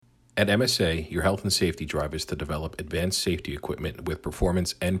At MSA, your health and safety drive is to develop advanced safety equipment with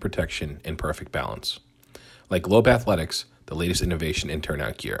performance and protection in perfect balance. Like Globe Athletics, the latest innovation in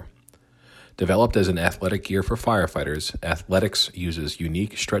turnout gear. Developed as an athletic gear for firefighters, Athletics uses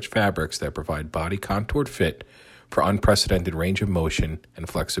unique stretch fabrics that provide body contoured fit for unprecedented range of motion and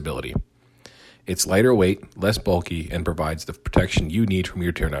flexibility. It's lighter weight, less bulky, and provides the protection you need from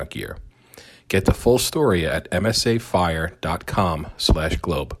your turnout gear. Get the full story at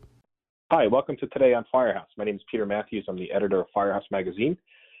msafire.com/globe. Hi, welcome to Today on Firehouse. My name is Peter Matthews. I'm the editor of Firehouse Magazine,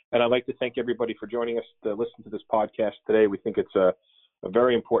 and I'd like to thank everybody for joining us to listen to this podcast today. We think it's a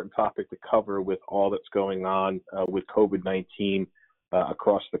very important topic to cover with all that's going on with COVID-19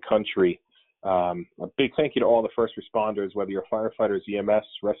 across the country. A big thank you to all the first responders, whether you're firefighters, EMS,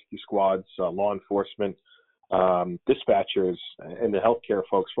 rescue squads, law enforcement, dispatchers, and the healthcare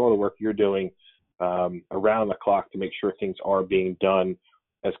folks for all the work you're doing around the clock to make sure things are being done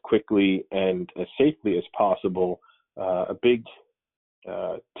as quickly and as safely as possible. A big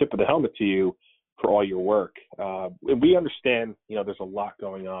tip of the helmet to you for all your work. We understand, there's a lot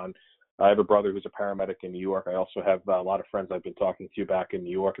going on. I have a brother who's a paramedic in New York. I also have a lot of friends I've been talking to back in New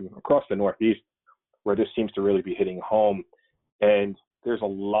York and across the Northeast where this seems to really be hitting home. And there's a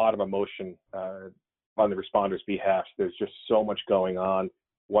lot of emotion on the responders' behalf. There's just so much going on,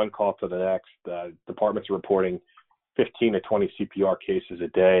 one call to the next. Departments are reporting 15 to 20 CPR cases a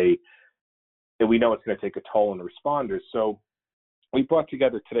day. And we know it's going to take a toll on the responders. So we brought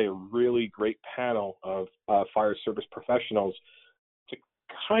together today a really great panel of fire service professionals to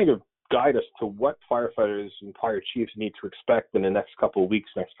kind of guide us to what firefighters and fire chiefs need to expect in the next couple of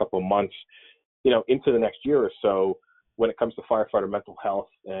weeks, next couple of months, into the next year or so when it comes to firefighter mental health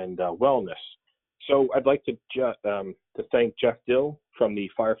and wellness. So I'd like to thank Jeff Dill from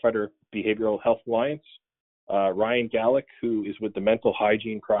the Firefighter Behavioral Health Alliance, Ryan Gallik, who is with the Mental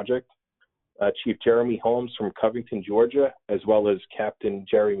Hygiene Project, Chief Jeremy Holmes from Covington, Georgia, as well as Captain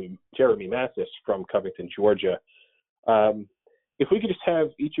Jeremy Mathis from Covington, Georgia. If we could just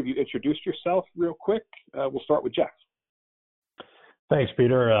have each of you introduce yourself real quick, we'll start with Jeff. Thanks,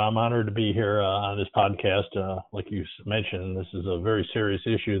 Peter. I'm honored to be here on this podcast. Like you mentioned, this is a very serious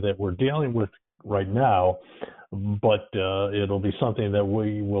issue that we're dealing with right now, but it'll be something that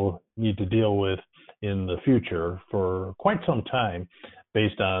we will need to deal with in the future for quite some time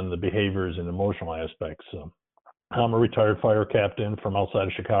based on the behaviors and emotional aspects. I'm a retired fire captain from outside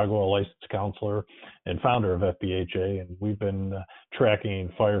of Chicago, a licensed counselor and founder of FBHA, and we've been tracking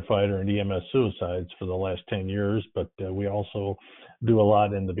firefighter and EMS suicides for the last 10 years, but we also do a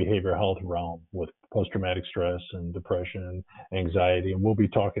lot in the behavioral health realm with post-traumatic stress and depression and anxiety, and we'll be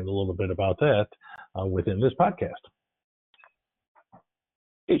talking a little bit about that within this podcast.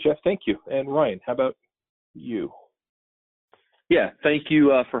 Hey, Jeff, thank you. And Ryan, how about you? Yeah, thank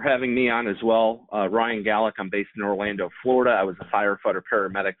you for having me on as well. Ryan Gallik, I'm based in Orlando, Florida. I was a firefighter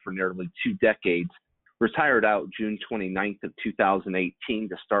paramedic for nearly 2 decades. Retired out June 29th of 2018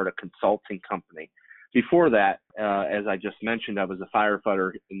 to start a consulting company. Before that, as I just mentioned, I was a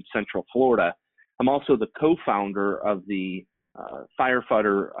firefighter in Central Florida. I'm also the co-founder of the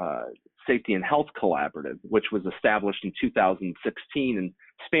Firefighter Safety and Health Collaborative, which was established in 2016 and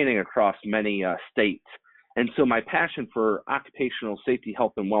spanning across many states. And so my passion for occupational safety,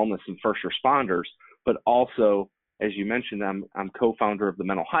 health, and wellness and first responders, but also, as you mentioned, I'm co-founder of the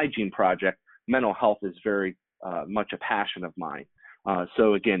Mental Hygiene Project. Mental health is very much a passion of mine.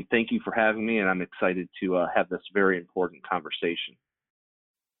 So again, thank you for having me, and I'm excited to have this very important conversation.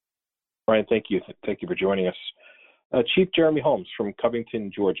 Ryan, thank you. Thank you for joining us. Chief Jeremy Holmes from Covington,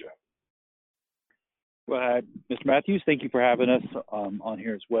 Georgia. Well, Mr. Matthews, thank you for having us on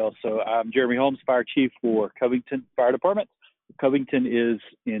here as well. So I'm Jeremy Holmes, Fire Chief for Covington Fire Department. Covington is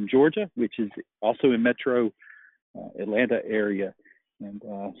in Georgia, which is also in Metro Atlanta area. And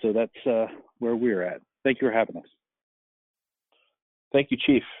so that's where we're at. Thank you for having us. Thank you,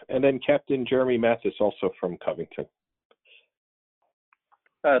 Chief. And then Captain Jeremy Mathis, also from Covington.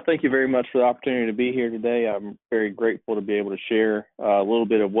 Thank you very much for the opportunity to be here today. I'm very grateful to be able to share a little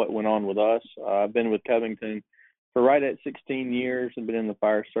bit of what went on with us. I've been with Covington for right at 16 years and been in the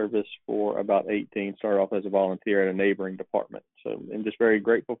fire service for about 18. Started off as a volunteer at a neighboring department. So I'm just very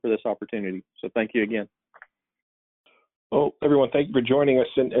grateful for this opportunity. So thank you again. Well, everyone, thank you for joining us.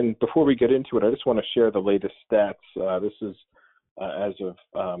 And before we get into it, I just want to share the latest stats. This is as of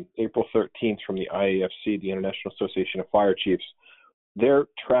April 13th from the IAFC, the International Association of Fire Chiefs. They're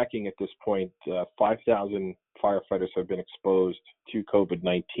tracking at this point 5,000 firefighters have been exposed to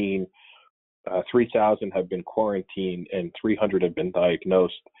COVID-19, 3,000 have been quarantined, and 300 have been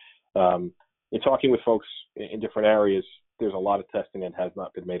diagnosed. In talking with folks in different areas, there's a lot of testing that has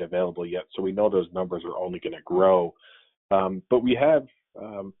not been made available yet, so we know those numbers are only going to grow. But we have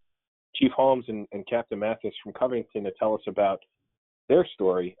Chief Holmes and Captain Mathis from Covington to tell us about their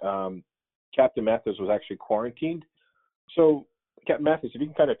story. Captain Mathis was actually quarantined. So, Captain Mathis, if you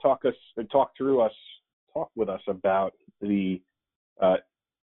can kind of talk with us about the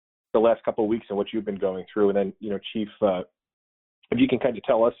last couple of weeks and what you've been going through, and then, Chief, if you can kind of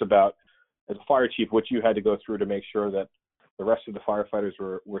tell us about, as a fire chief, what you had to go through to make sure that the rest of the firefighters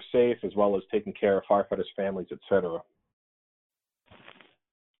were safe, as well as taking care of firefighters' families, et cetera.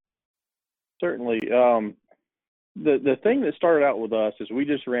 Certainly. The thing that started out with us is we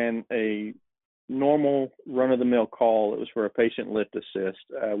just ran a normal run-of-the-mill call. It was for a patient lift assist,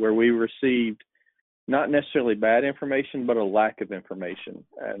 where we received not necessarily bad information, but a lack of information.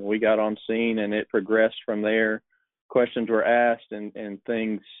 And we got on scene, and it progressed from there. Questions were asked, and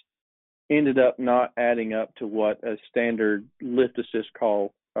things ended up not adding up to what a standard lift assist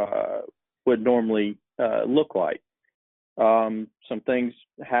call would normally look like. Some things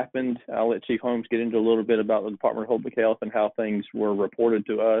happened. I'll let Chief Holmes get into a little bit about the Department of Public Health and how things were reported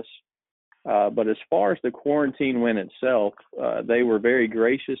to us. But as far as the quarantine went itself, they were very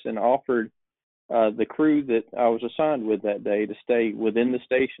gracious and offered the crew that I was assigned with that day to stay within the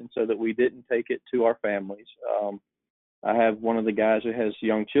station so that we didn't take it to our families. I have one of the guys who has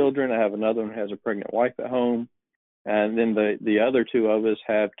young children. I have another one who has a pregnant wife at home. And then the other two of us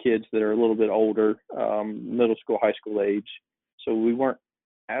have kids that are a little bit older, middle school, high school age. So we weren't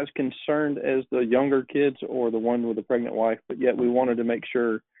as concerned as the younger kids or the one with the pregnant wife, but yet we wanted to make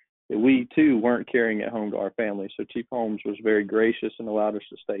sure that we too weren't carrying it home to our families. So Chief Holmes was very gracious and allowed us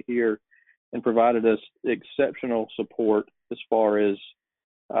to stay here and provided us exceptional support as far as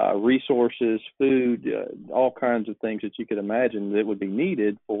resources, food, all kinds of things that you could imagine that would be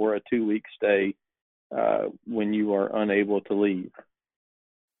needed for a 2-week stay when you are unable to leave.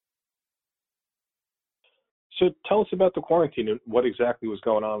 So tell us about the quarantine and what exactly was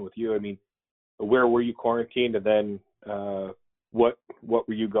going on with you. I mean, where were you quarantined, and then what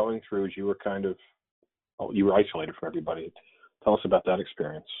were you going through as you were you were isolated from everybody? Tell us about that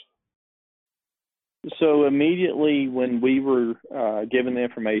experience. So immediately when we were given the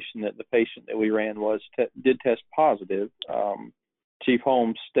information that the patient that we ran did test positive, Chief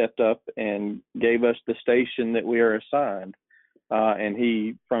Holmes stepped up and gave us the station that we are assigned. And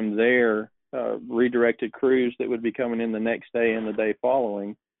he, from there, redirected crews that would be coming in the next day and the day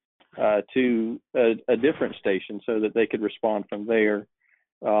following to a different station so that they could respond from there.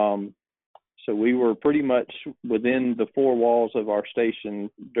 So we were pretty much within the 4 walls of our station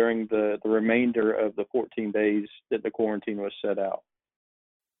during the remainder of the 14 days that the quarantine was set out.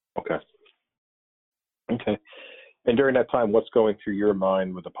 Okay. And during that time, what's going through your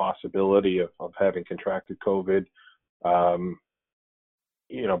mind with the possibility of having contracted COVID,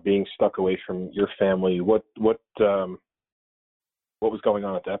 being stuck away from your family? What was going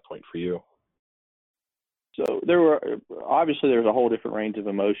on at that point for you? So there was a whole different range of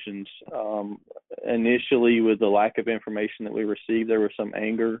emotions. Initially, with the lack of information that we received, there was some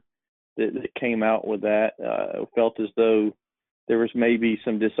anger that came out with that. It felt as though there was maybe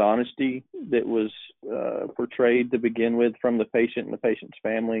some dishonesty that was portrayed to begin with from the patient and the patient's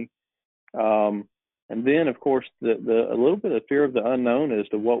family. And then, of course, a little bit of fear of the unknown as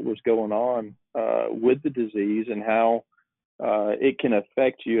to what was going on with the disease and how it can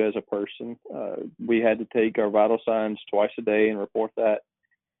affect you as a person. We had to take our vital signs twice a day and report that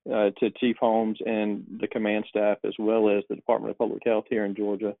to Chief Holmes and the command staff, as well as the Department of Public Health here in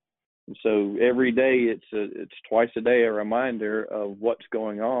Georgia. And so every day it's twice a day a reminder of what's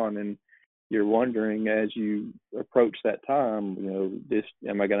going on, and you're wondering as you approach that time,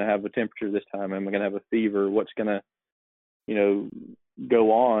 am I going to have a temperature this time? Am I going to have a fever? What's going to,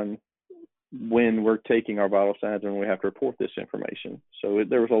 go on when we're taking our vital signs and we have to report this information? So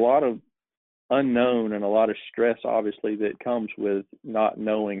there was a lot of unknown and a lot of stress, obviously, that comes with not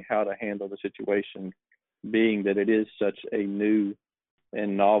knowing how to handle the situation, being that it is such a new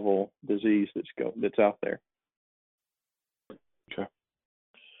and novel disease that's out there. Okay.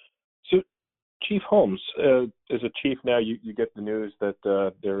 So, Chief Holmes, as a chief now, you get the news that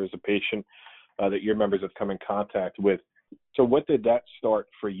there is a patient that your members have come in contact with. So what did that start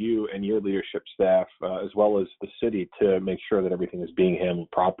for you and your leadership staff, as well as the city, to make sure that everything is being handled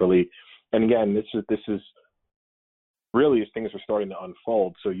properly? And again, this is really as things are starting to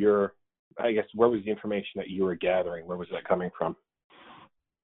unfold. So where was the information that you were gathering? Where was that coming from?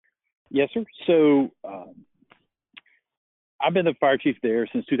 Yes, sir. So I've been the fire chief there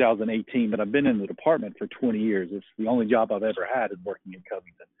since 2018, but I've been in the department for 20 years. It's the only job I've ever had is working in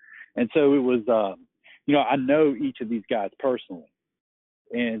Covington. And so it was I know each of these guys personally.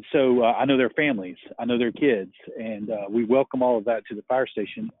 And so I know their families, I know their kids, and we welcome all of that to the fire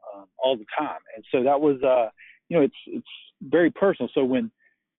station all the time. And so that was, it's very personal. So when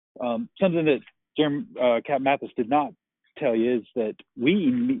something that Capt Mathis did not tell you is that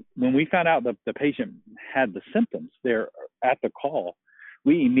when we found out that the patient had the symptoms there at the call,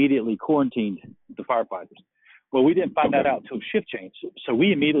 we immediately quarantined the firefighters. Well, we didn't find that out till shift change. So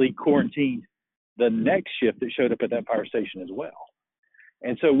we immediately quarantined the next shift that showed up at that fire station as well.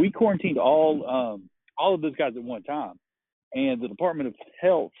 And so we quarantined all of those guys at one time. And the Department of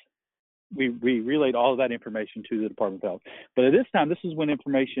Health, we relayed all of that information to the Department of Health. But at this time, this is when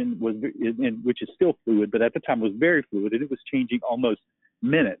information was, which is still fluid, but at the time was very fluid, and it was changing almost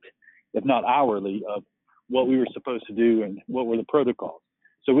minute, if not hourly, of what we were supposed to do and what were the protocols.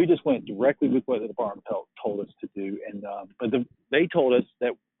 So we just went directly with what the Department of Health told us to do. And they told us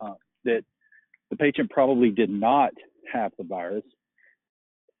that that the patient probably did not have the virus,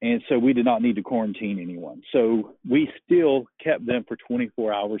 and so we did not need to quarantine anyone. So we still kept them for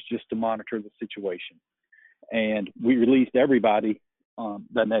 24 hours just to monitor the situation. And we released everybody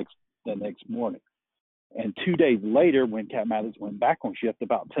the next morning. And 2 days later, when Capt Mathis went back on shift,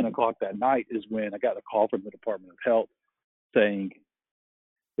 about 10 o'clock that night, is when I got a call from the Department of Health saying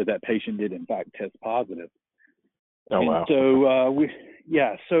that patient did, in fact, test positive. Oh, wow. So,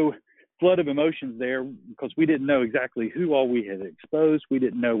 so flood of emotions there, because we didn't know exactly who all we had exposed. We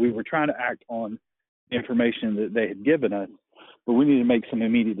didn't know. We were trying to act on information that they had given us, but we needed to make some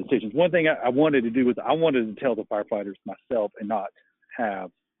immediate decisions. One thing I wanted to do was I wanted to tell the firefighters myself and not have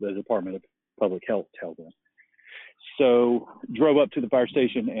the Department of Public Health tell them. So drove up to the fire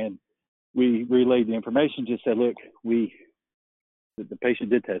station and we relayed the information, just said, look, the patient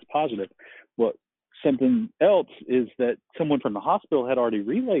did test positive. Well, something else is that someone from the hospital had already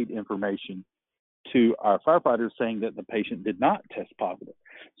relayed information to our firefighters saying that the patient did not test positive.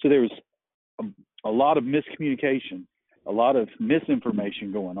 So there was a lot of miscommunication, a lot of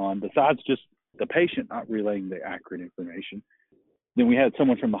misinformation going on, besides just the patient not relaying the accurate information. Then we had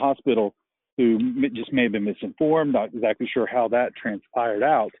someone from the hospital who just may have been misinformed, not exactly sure how that transpired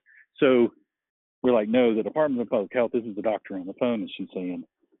out. So we're like, no, the Department of Public Health, this is the doctor on the phone, and she's saying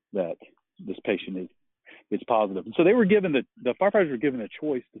that this patient is positive. And so they were given the firefighters were given a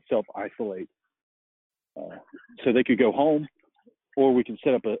choice to self-isolate. So they could go home or we could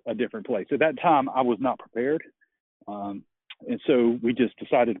set up a different place. At that time, I was not prepared. And so we just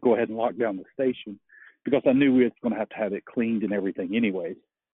decided to go ahead and lock down the station because I knew we were going to have it cleaned and everything anyways.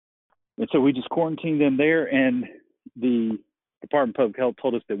 And so we just quarantined them there, and the Department of Public Health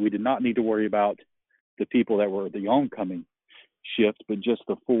told us that we did not need to worry about the people that were the oncoming shift, but just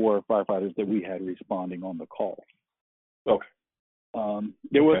the 4 firefighters that we had responding on the call. Okay.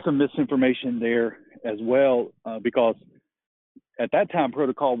 There was some misinformation there as well, because at that time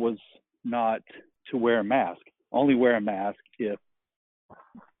protocol was not to wear a mask. Only wear a mask if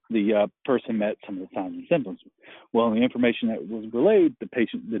the person met some of the signs and symptoms. Well, in the information that was relayed, the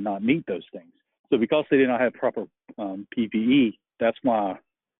patient did not meet those things. So because they did not have proper PPE, that's why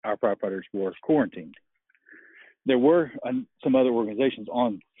our firefighters were quarantined. There were some other organizations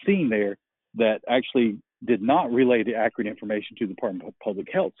on scene there that actually did not relay the accurate information to the Department of Public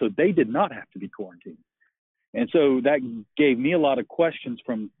Health, so they did not have to be quarantined. And so that gave me a lot of questions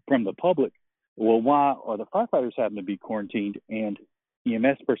from the public. Well, why are the firefighters having to be quarantined and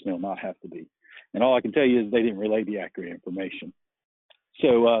EMS personnel not have to be? And all I can tell you is they didn't relay the accurate information.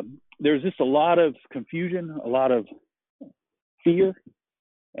 So there's just a lot of confusion, a lot of fear,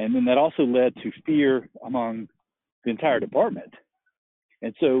 and then that also led to fear among the entire department.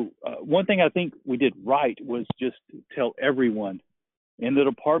 And so one thing I think we did right was just to tell everyone in the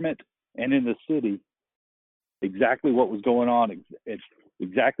department and in the city exactly what was going on,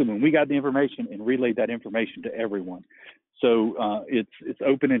 exactly when we got the information, and relayed that information to everyone. So it's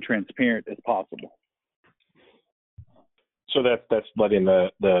open and transparent as possible. So that's letting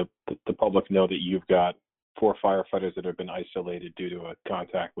the public know that you've got 4 firefighters that have been isolated due to a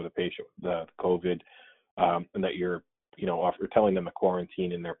contact with a patient with COVID, and that you're telling them to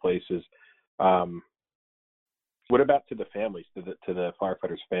quarantine in their places. What about to the families, to the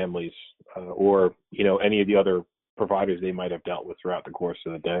firefighters' families, or any of the other providers they might have dealt with throughout the course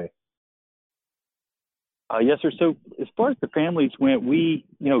of the day? Yes, sir. So as far as the families went, we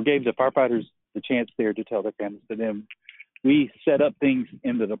gave the firefighters the chance there to tell their families. To them, we set up things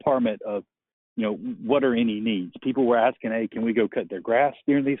in the department of what are any needs. People were asking, hey, can we go cut their grass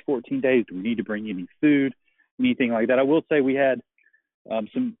during these 14 days? Do we need to bring any food, anything like that? I will say we had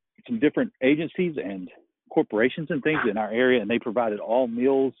some different agencies and corporations and things in our area, and they provided all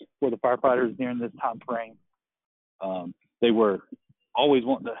meals for the firefighters during this time frame. They were always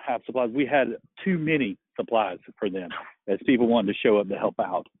wanting to have supplies. We had too many supplies for them as people wanted to show up to help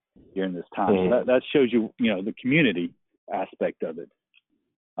out during this time. Mm-hmm. So that shows you, the community aspect of it.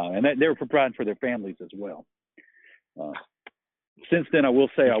 And that they were providing for their families as well. Since then, I will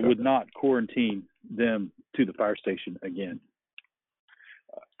say I would not quarantine them to the fire station again.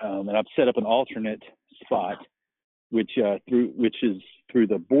 And I've set up an alternate spot, which is through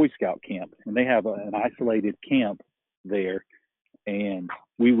the Boy Scout camp, and they have an isolated camp there. And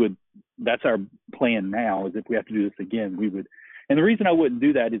that's our plan now, is if we have to do this again, we would. And the reason I wouldn't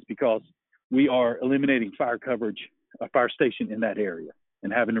do that is because we are eliminating fire coverage, a fire station in that area,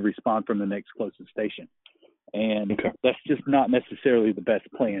 and having to respond from the next closest station. And that's just not necessarily the best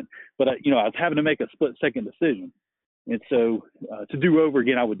plan. But, I was having to make a split-second decision. And so to do over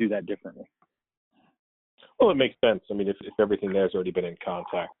again, I would do that differently. Well, it makes sense. I mean, if everything there has already been in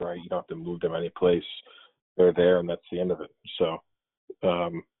contact, right, you don't have to move them any place. They're there, and that's the end of it. So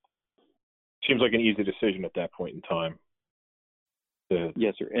seems like an easy decision at that point in time.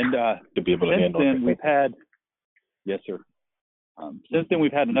 Yes, sir. And to be able to handle it. Yes, sir. Since then,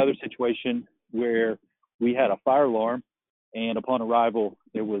 we've had another situation where we had a fire alarm, and upon arrival,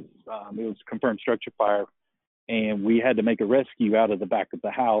 it was confirmed structure fire, and we had to make a rescue out of the back of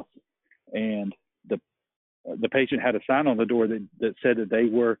the house. And the patient had a sign on the door that said that they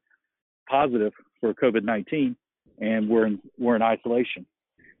were positive for COVID-19 and were in isolation.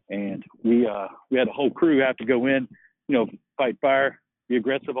 And we had a whole crew have to go in, fight fire, be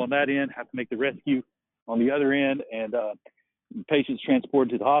aggressive on that end, have to make the rescue on the other end, and patients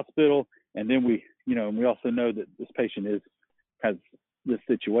transported to the hospital. And then we also know that this patient has this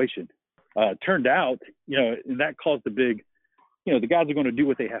situation. Turned out, and that caused the big, the guys are going to do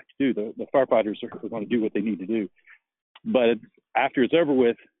what they have to do. The firefighters are going to do what they need to do. But after it's over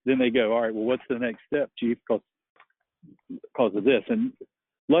with, then they go, all right, well, what's the next step, Chief? Because of this. And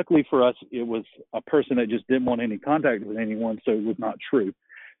luckily for us, it was a person that just didn't want any contact with anyone, so it was not true.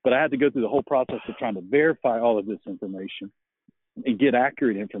 But I had to go through the whole process of trying to verify all of this information and get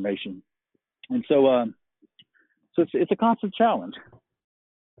accurate information. And so, it's a constant challenge.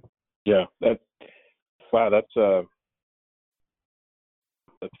 Yeah, that's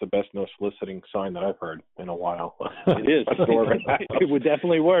the best no soliciting sign that I've heard in a while. It is. It would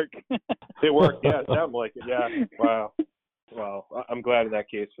definitely work. It worked. Yeah, it sounded like it. Yeah. Wow. Well, I'm glad in that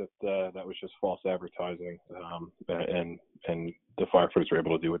case that that was just false advertising, and the firefighters were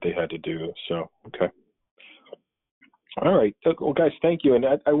able to do what they had to do. So, okay. All right. Well, guys, thank you. And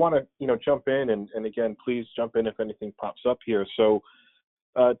I want to, jump in and again, please jump in if anything pops up here. So,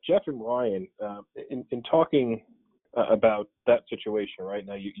 Jeff and Ryan, in talking about that situation right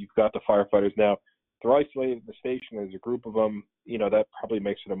now, you've got the firefighters now. They're isolated at the station. There's a group of them. That probably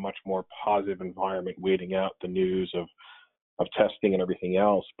makes it a much more positive environment, waiting out the news of testing and everything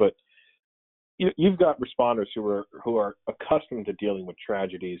else. But you've got responders who are accustomed to dealing with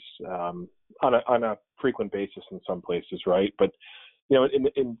tragedies on a frequent basis in some places, right? But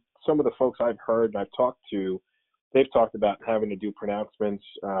in some of the folks I've heard and I've talked to, they've talked about having to do pronouncements,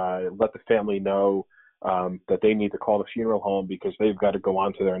 let the family know that they need to call the funeral home because they've got to go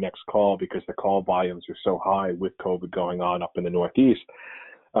on to their next call because the call volumes are so high with COVID going on up in the Northeast.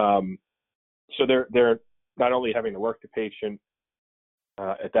 So they're not only having to work the patient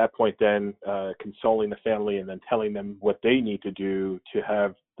at that point, then consoling the family and then telling them what they need to do to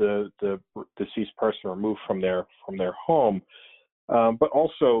have the deceased person removed from their home, but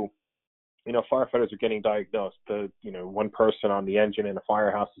also, firefighters are getting diagnosed. One person on the engine in a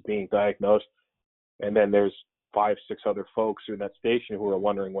firehouse is being diagnosed, and then there's 5-6 other folks in that station who are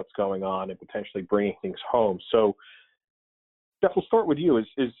wondering what's going on and potentially bringing things home. So, Jeff, we'll start with you. Is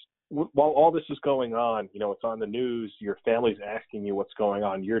while all this is going on, it's on the news, your family's asking you what's going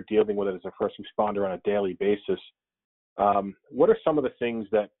on, you're dealing with it as a first responder on a daily basis. What are some of the things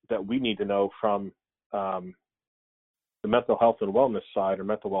that we need to know from the mental health and wellness side, or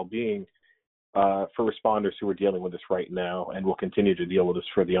mental well-being, for responders who are dealing with this right now and will continue to deal with this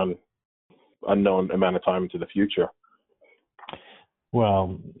for the unknown amount of time into the future?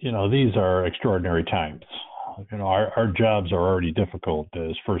 Well, these are extraordinary times. Our jobs are already difficult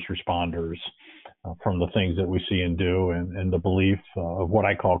as first responders from the things that we see and do, and the belief of what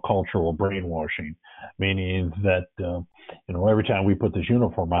I call cultural brainwashing, meaning that, every time we put this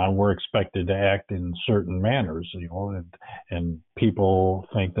uniform on, we're expected to act in certain manners, and people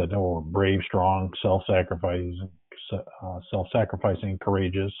think that, brave, strong, self-sacrificing,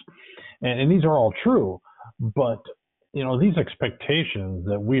 courageous, and these are all true, but, these expectations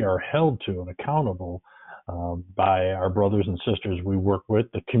that we are held to and accountable by our brothers and sisters we work with,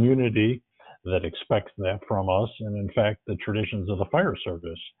 the community that expects that from us, and in fact, the traditions of the fire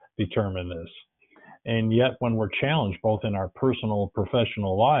service determine this. And yet, when we're challenged both in our personal and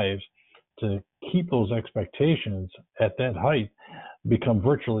professional lives to keep those expectations at that height, become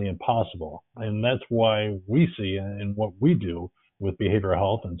virtually impossible. And that's why we see in what we do with behavioral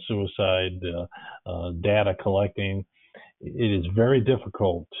health and suicide data collecting, it is very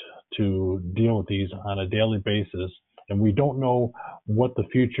difficult to deal with these on a daily basis, and we don't know what the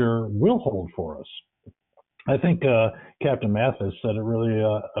future will hold for us. I think Captain Mathis said it really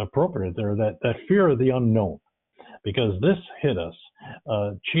appropriate there, that fear of the unknown, because this hit us.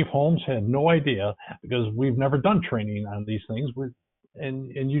 Chief Holmes had no idea, because we've never done training on these things.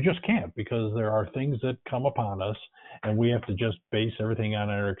 And you just can't, because there are things that come upon us and we have to just base everything on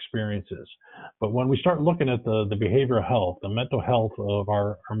our experiences. But when we start looking at the behavioral health, the mental health of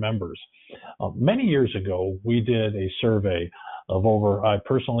our members, many years ago, we did a survey of I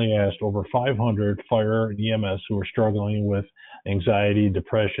personally asked over 500 fire and EMS who were struggling with anxiety,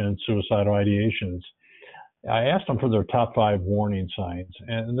 depression, suicidal ideations. I asked them for their top 5 warning signs,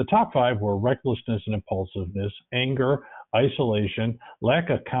 and the top 5 were recklessness and impulsiveness, anger, isolation, lack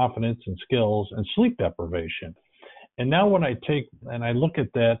of confidence and skills, and sleep deprivation. And now when I take and I look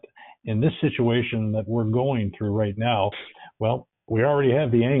at that in this situation that we're going through right now, well, we already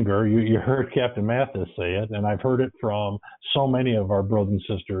have the anger. You heard Captain Mathis say it, and I've heard it from so many of our brothers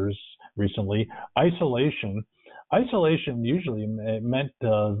and sisters recently. Isolation usually meant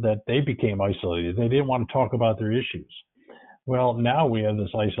that they became isolated. They didn't want to talk about their issues. Well, now we have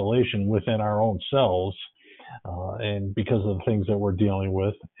this isolation within our own selves, and because of the things that we're dealing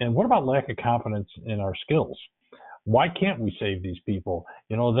with. And what about lack of confidence in our skills? Why can't we save these people?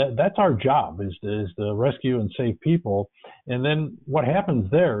 You know, that's our job, is to rescue and save people. And then what happens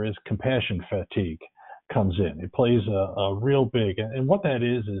there is compassion fatigue comes in. It plays a real big, and what that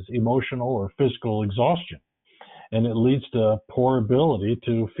is emotional or physical exhaustion. And it leads to poor ability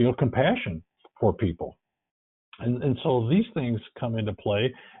to feel compassion for people. And so these things come into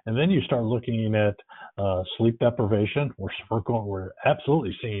play, and then you start looking at sleep deprivation. We're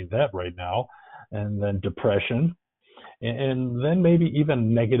absolutely seeing that right now, and then depression, and then maybe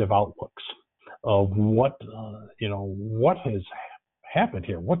even negative outlooks of what has happened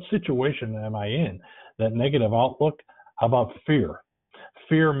here. What situation am I in? That negative outlook. How about fear?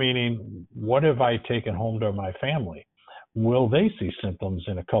 Fear meaning, what have I taken home to my family? Will they see symptoms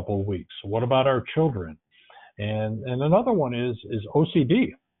in a couple of weeks? What about our children? And another one is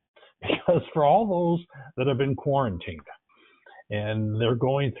OCD, because for all those that have been quarantined and they're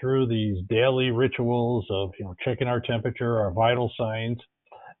going through these daily rituals of checking our temperature, our vital signs,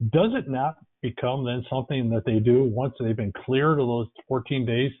 does it not become then something that they do once they've been cleared of those 14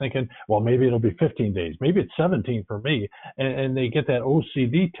 days, thinking, well, maybe it'll be 15 days, maybe it's 17 for me, and they get that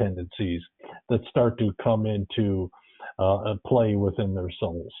OCD tendencies that start to come into play within their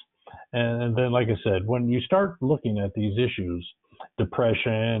souls. And then, like I said, when you start looking at these issues,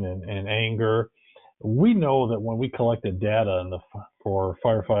 depression and anger, we know that when we collected data for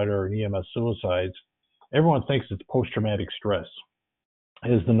firefighter and EMS suicides, everyone thinks it's post-traumatic stress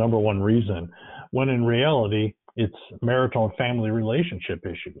is the number one reason, when in reality, it's marital and family relationship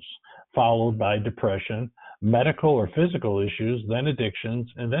issues, followed by depression, medical or physical issues, then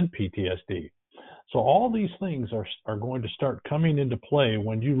addictions, and then PTSD. So all these things are going to start coming into play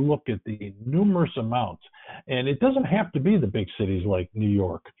when you look at the numerous amounts. And it doesn't have to be the big cities like New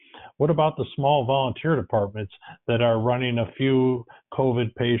York. What about the small volunteer departments that are running a few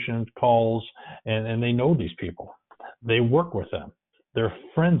COVID patient calls, and they know these people? They work with them. They're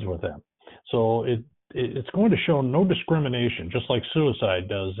friends with them. So it's going to show no discrimination, just like suicide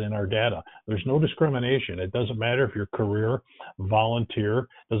does in our data. There's no discrimination. It doesn't matter if you're career, volunteer,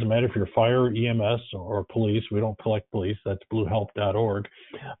 doesn't matter if you're fire, EMS, or police. We don't collect police. That's bluehelp.org.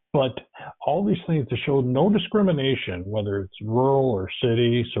 But all these things to show no discrimination, whether it's rural or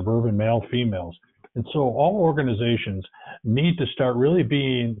city, suburban, male, females. And so all organizations need to start really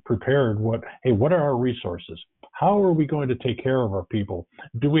being prepared. What are our resources? How are we going to take care of our people?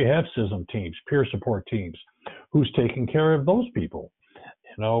 Do we have CISM teams, peer support teams? Who's taking care of those people?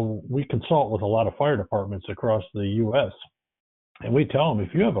 We consult with a lot of fire departments across the U.S. and we tell them,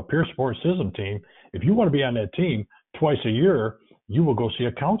 if you have a peer support CISM team, if you want to be on that team twice a year, you will go see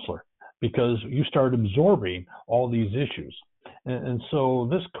a counselor, because you start absorbing all these issues. And so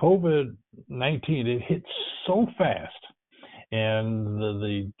this COVID-19, it hit so fast. And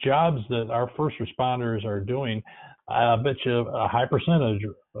the jobs that our first responders are doing, I bet you a high percentage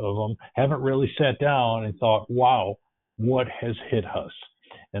of them haven't really sat down and thought, wow, what has hit us?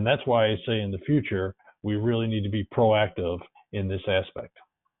 And that's why I say in the future, we really need to be proactive in this aspect.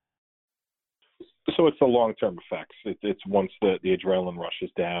 So it's the long-term effects. It's once the adrenaline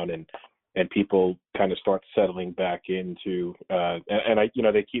rushes down and people kind of start settling back into,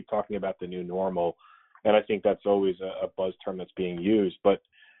 they keep talking about the new normal, and I think that's always a buzz term that's being used. But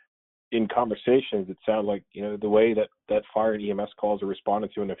in conversations, it sounds like, the way that fire and EMS calls are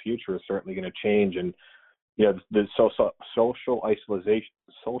responded to in the future is certainly going to change. And, the social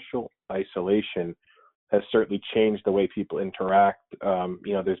isolation has certainly changed the way people interact.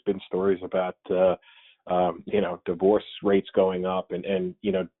 There's been stories about, divorce rates going up and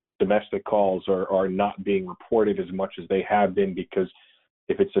domestic calls are not being reported as much as they have been, because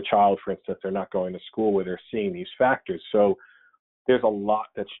if it's a child, for instance, they're not going to school where they're seeing these factors. So there's a lot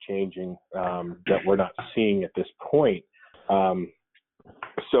that's changing that we're not seeing at this point. And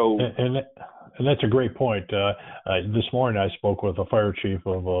that's a great point. This morning I spoke with a fire chief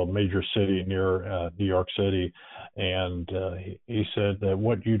of a major city near New York City, and he said that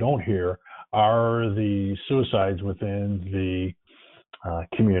what you don't hear are the suicides within the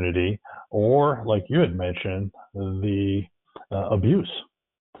community, or, like you had mentioned, the abuse,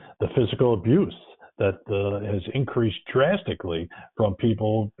 the physical abuse that has increased drastically from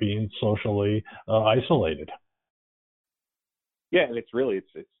people being socially isolated. Yeah, and it's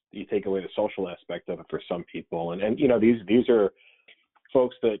you take away the social aspect of it for some people, and these are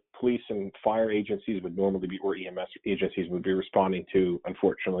folks that police and fire agencies would normally be, or EMS agencies would be responding to,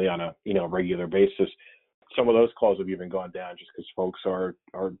 unfortunately, on a regular basis. Some of those calls have even gone down just because folks are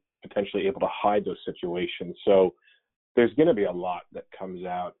potentially able to hide those situations. So there's going to be a lot that comes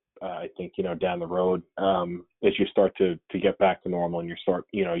out, I think, down the road as you start to get back to normal, and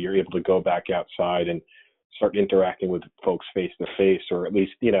you're able to go back outside and start interacting with folks face to face, or at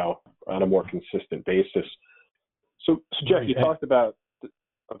least, on a more consistent basis. So Jeff, you talked about,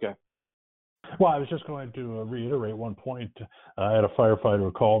 okay. Well, I was just going to reiterate one point. I had a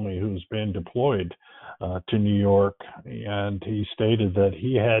firefighter call me who's been deployed to New York, and he stated that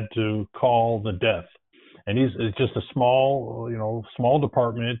he had to call the death. And it's just a small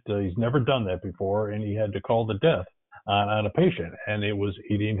department. He's never done that before, and he had to call the death on a patient, and it was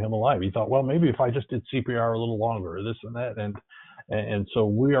eating him alive. He thought, well, maybe if I just did CPR a little longer, or this and that, and so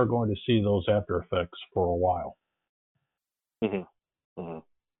we are going to see those after effects for a while. Mm-hmm. Mm-hmm.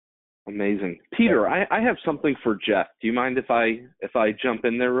 Amazing. Peter, I have something for Jeff. Do you mind if I jump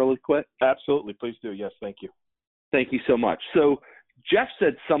in there really quick? Absolutely. Please do. Yes, thank you. Thank you so much. So Jeff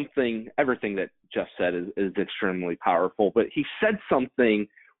said something, everything that Jeff said is extremely powerful, but he said something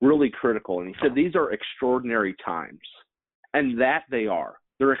really critical, and he said these are extraordinary times, and that they are.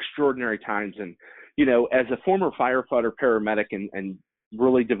 They're extraordinary times, and, as a former firefighter paramedic and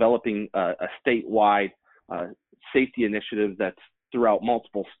really developing a statewide safety initiative that's throughout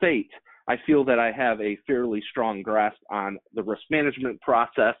multiple states, I feel that I have a fairly strong grasp on the risk management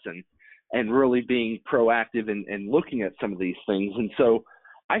process and really being proactive and looking at some of these things. And so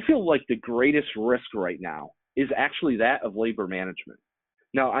I feel like the greatest risk right now is actually that of labor management.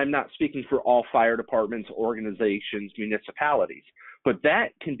 Now, I'm not speaking for all fire departments, organizations, municipalities, but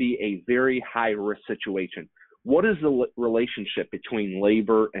that can be a very high-risk situation. What is the relationship between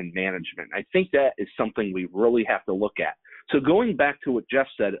labor and management? I think that is something we really have to look at. So going back to what Jeff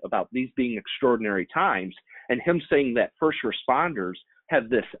said about these being extraordinary times, and him saying that first responders have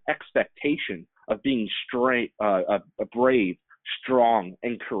this expectation of being brave, strong,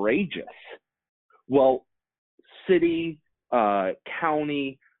 and courageous. Well, city,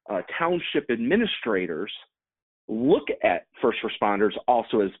 county, township administrators look at first responders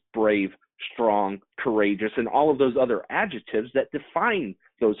also as brave, strong, courageous, and all of those other adjectives that define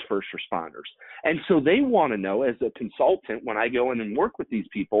those first responders. And so they want to know, as a consultant, when I go in and work with these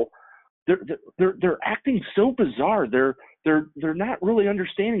people, they're acting so bizarre. They're not really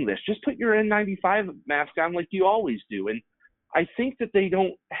understanding this. Just put your N95 mask on like you always do. And I think that they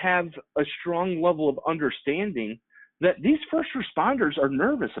don't have a strong level of understanding that these first responders are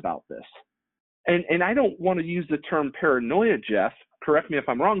nervous about this. And I don't want to use the term paranoia, Jeff, correct me if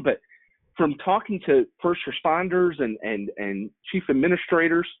I'm wrong, but from talking to first responders and chief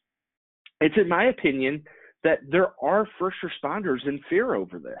administrators, it's in my opinion that there are first responders in fear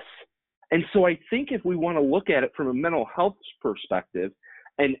over this. And so I think if we want to look at it from a mental health perspective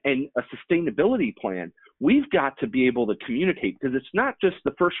and a sustainability plan, we've got to be able to communicate, because it's not just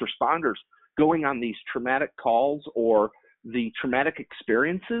the first responders going on these traumatic calls or the traumatic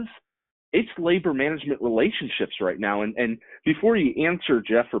experiences. It's labor management relationships right now. And before you answer,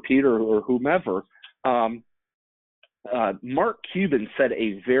 Jeff or Peter or whomever, Mark Cuban said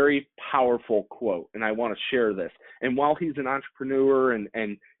a very powerful quote, and I want to share this. And while he's an entrepreneur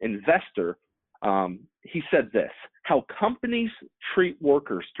and investor, He said this: how companies treat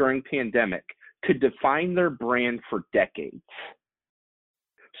workers during pandemic could define their brand for decades.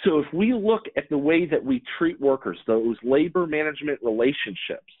 So if we look at the way that we treat workers, those labor management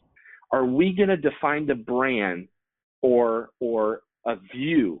relationships, are we going to define the brand or a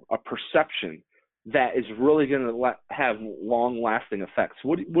view, a perception that is really going to have long-lasting effects?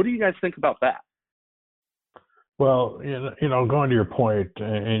 What do you guys think about that? Well, going to your point,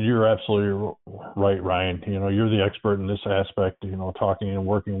 and you're absolutely right, Ryan. You're the expert in this aspect, talking and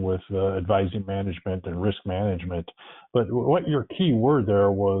working with advising management and risk management. But what your key word there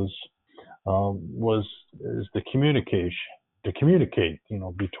is the communication, to communicate,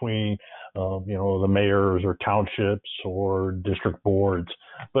 between, the mayors or townships or district boards.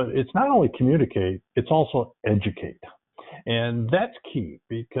 But it's not only communicate, it's also educate. And that's key,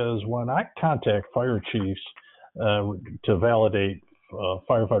 because when I contact fire chiefs to validate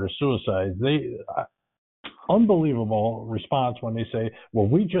firefighter suicide, unbelievable response when they say, well,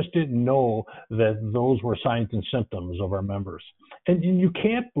 we just didn't know that those were signs and symptoms of our members. And you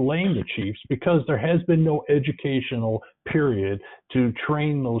can't blame the chiefs, because there has been no educational period to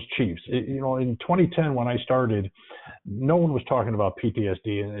train those chiefs. In 2010, when I started, no one was talking about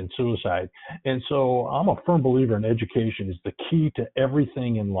PTSD and suicide. And so I'm a firm believer in education is the key to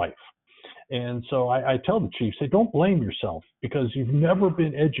everything in life. And so I tell the chiefs, say, don't blame yourself, because you've never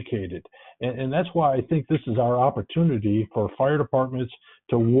been educated. And that's why I think this is our opportunity for fire departments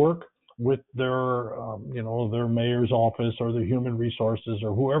to work with their, their mayor's office or their human resources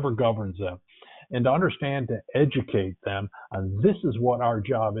or whoever governs them, and to understand, to educate them on this is what our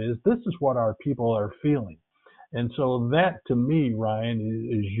job is. This is what our people are feeling. And so that, to me, Ryan,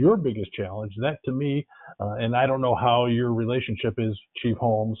 is your biggest challenge. That, to me, and I don't know how your relationship is, Chief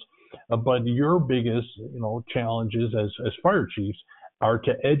Holmes, but your biggest, challenges as fire chiefs are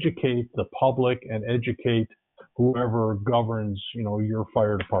to educate the public and educate whoever governs, your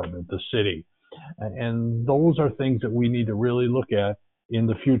fire department, the city. And those are things that we need to really look at in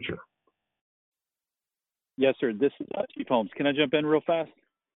the future. Yes, sir. This is Chief Holmes. Can I jump in real fast?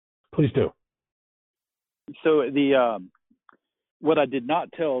 Please do. So what I did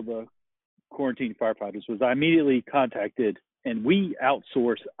not tell the quarantine firefighters was I immediately contacted, and we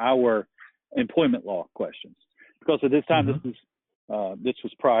outsource our employment law questions, because at this time, this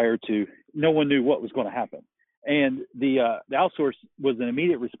was prior to, no one knew what was going to happen. And the outsource was an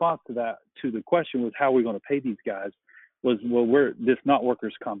immediate response to that, to the question was, how are we going to pay these guys? Was, well, this not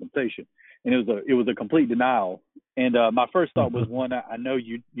workers' compensation. And it was a complete denial. And my first thought was, one, I know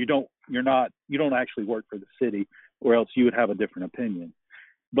you don't actually work for the city, or else you would have a different opinion.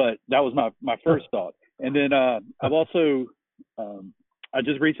 But that was my first thought. And then I've also, I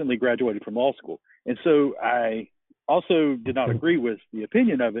just recently graduated from law school. And so I also did not agree with the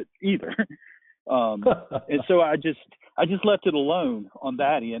opinion of it either. And so I just left it alone on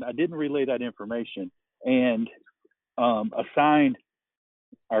that end. I didn't relay that information, and assigned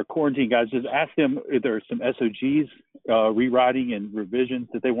our quarantine guys, just asked them if there are some SOGs, rewriting and revisions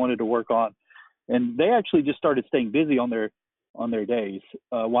that they wanted to work on. And they actually just started staying busy on their days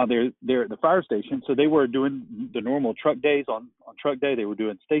while they're at the fire station. So they were doing the normal truck days on truck day. They were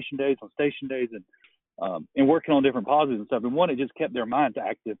doing station days on station days, and working on different pauses and stuff. And one, it just kept their minds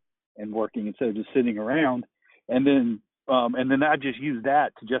active and working instead of just sitting around. And then I just used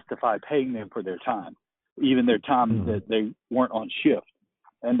that to justify paying them for their time, even their time that they weren't on shift.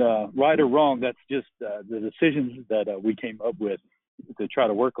 And right or wrong, that's just the decisions that we came up with to try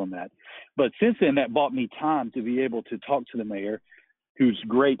to work on that. But since then, that bought me time to be able to talk to the mayor, who's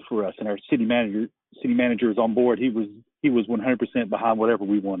great for us, and our city manager is on board. He was 100% behind whatever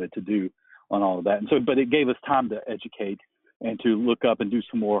we wanted to do on all of that. And so, but it gave us time to educate and to look up and do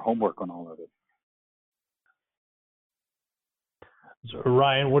some more homework on all of it. So,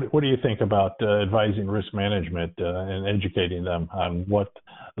 Ryan, what do you think about advising risk management and educating them on what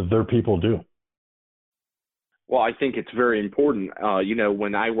their people do? Well, I think it's very important.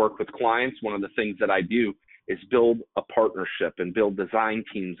 When I work with clients, one of the things that I do is build a partnership and build design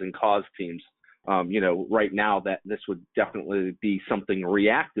teams and cause teams. Right now that this would definitely be something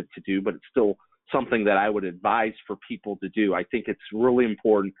reactive to do, but it's still something that I would advise for people to do. I think it's really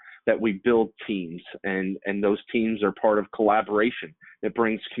important that we build teams, and those teams are part of collaboration. It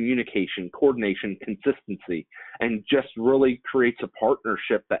brings communication, coordination, consistency, and just really creates a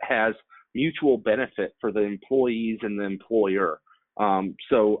partnership that has mutual benefit for the employees and the employer.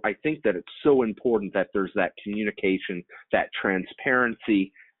 So I think that it's so important that there's that communication, that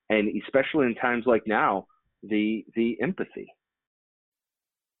transparency, and especially in times like now, the empathy.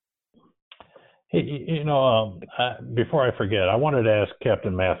 Hey, before I forget, I wanted to ask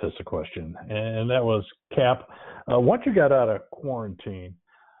Captain Mathis a question, and that was, Cap, once you got out of quarantine,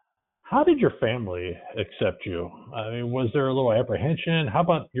 how did your family accept you? I mean, was there a little apprehension? How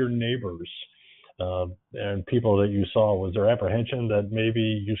about your neighbors and people that you saw? Was there apprehension that maybe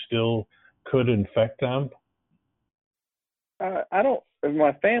you still could infect them? I don't.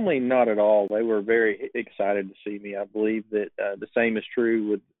 My family, not at all. They were very excited to see me. I believe that the same is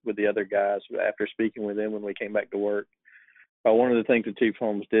true with the other guys. After speaking with them when we came back to work, one of the things that Chief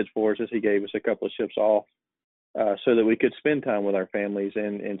Holmes did for us is he gave us a couple of shifts off so that we could spend time with our families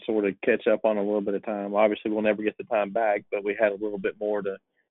and sort of catch up on a little bit of time. Obviously, we'll never get the time back, but we had a little bit more to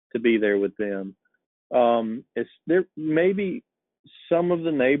be there with them. It's there maybe some of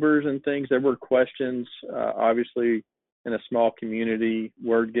the neighbors and things. There were questions, obviously. In a small community,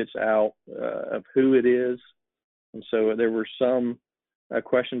 word gets out of who it is. And so there were some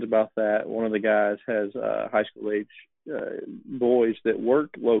questions about that. One of the guys has high school age boys that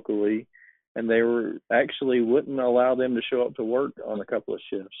work locally, and they wouldn't allow them to show up to work on a couple of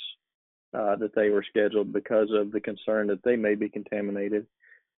shifts that they were scheduled because of the concern that they may be contaminated.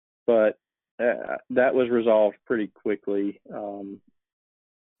 But that was resolved pretty quickly.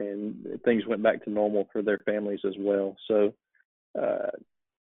 And things went back to normal for their families as well. So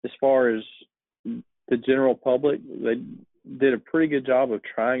as far as the general public, they did a pretty good job of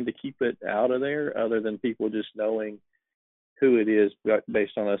trying to keep it out of there, other than people just knowing who it is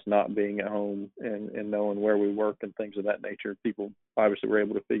based on us not being at home and knowing where we work and things of that nature. People obviously were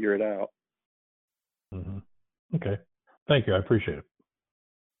able to figure it out. Mm-hmm. Okay. Thank you. I appreciate it.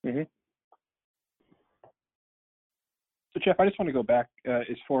 Mm-hmm. So, Jeff, I just want to go back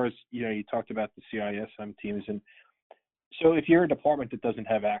as far as, you talked about the CISM teams. And so if you're a department that doesn't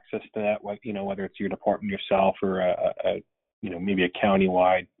have access to that, whether it's your department yourself or maybe a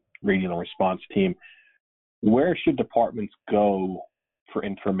countywide regional response team, where should departments go for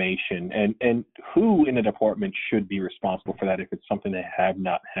information? And who in the department should be responsible for that if it's something they have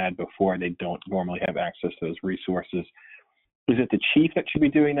not had before, they don't normally have access to those resources? Is it the chief that should be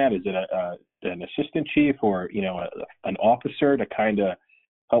doing that? Is it an assistant chief or, an officer to kind of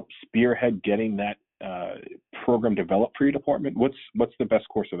help spearhead getting that program developed for your department? What's the best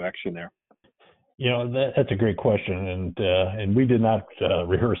course of action there? That's a great question, and we did not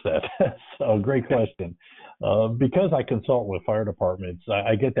rehearse that. So great question. Because I consult with fire departments,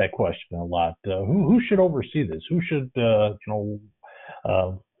 I get that question a lot. Who should oversee this? Who should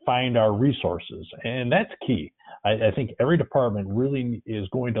find our resources? And that's key. I think every department really is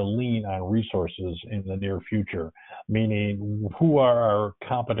going to lean on resources in the near future, meaning who are our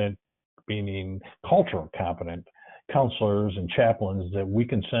competent, meaning cultural competent counselors and chaplains that we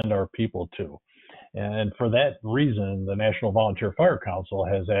can send our people to. And for that reason, the National Volunteer Fire Council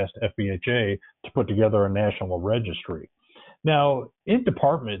has asked FBHA to put together a national registry. Now, in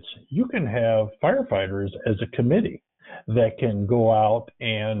departments, you can have firefighters as a committee that can go out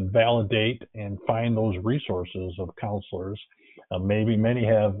and validate and find those resources of counselors. Maybe many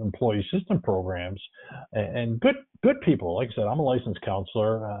have employee assistance programs and good people. Like I said, I'm a licensed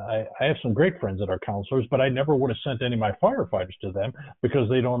counselor. I have some great friends that are counselors, but I never would have sent any of my firefighters to them because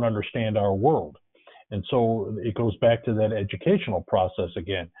they don't understand our world. And so it goes back to that educational process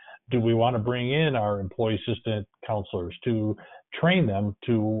again. Do we want to bring in our employee assistant counselors to train them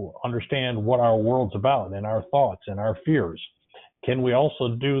to understand what our world's about and our thoughts and our fears? Can we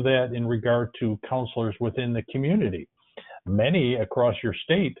also do that in regard to counselors within the community? Many across your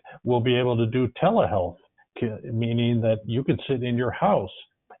state will be able to do telehealth, meaning that you can sit in your house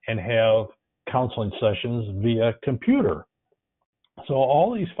and have counseling sessions via computer. So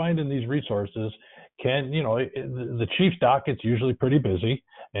all finding these resources can, the chief's docket's usually pretty busy,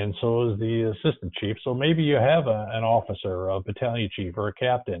 and so is the assistant chief. So maybe you have an officer, a battalion chief, or a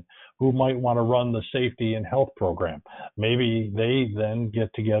captain who might want to run the safety and health program. Maybe they then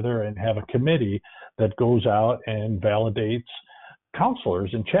get together and have a committee that goes out and validates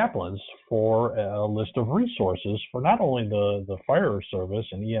counselors and chaplains for a list of resources for not only the fire service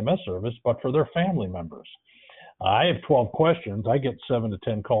and EMS service, but for their family members. I have 12 questions. I get 7 to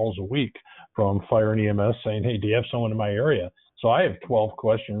 10 calls a week from fire and EMS saying, hey, do you have someone in my area? So I have 12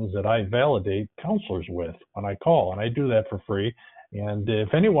 questions that I validate counselors with when I call, and I do that for free. And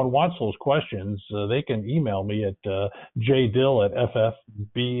if anyone wants those questions, they can email me at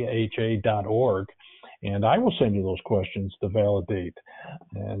jdill@ffbha.org, and I will send you those questions to validate.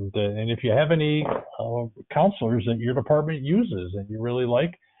 And if you have any counselors that your department uses and you really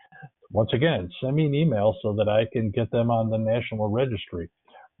like, once again, send me an email so that I can get them on the national registry.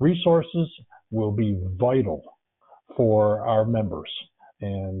 Resources will be vital for our members.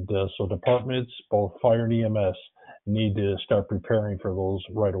 And so departments, both fire and EMS, need to start preparing for those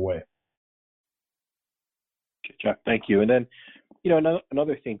right away. Jeff, thank you. And then,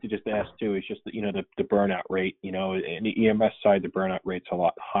 another thing to just ask too is just the burnout rate. In the EMS side, the burnout rate's a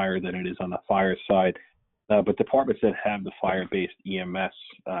lot higher than it is on the fire side. But departments that have the fire-based EMS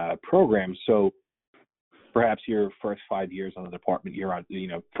program, so perhaps your first 5 years on the department, you're on,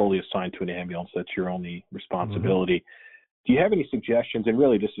 fully assigned to an ambulance. That's your only responsibility. Mm-hmm. Do you have any suggestions? And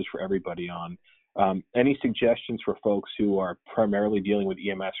really, this is for everybody on. Any suggestions for folks who are primarily dealing with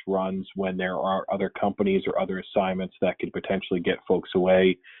EMS runs when there are other companies or other assignments that could potentially get folks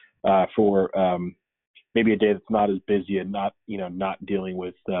away for maybe a day that's not as busy and not dealing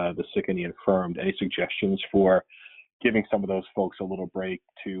with the sick and the infirmed? Any suggestions for giving some of those folks a little break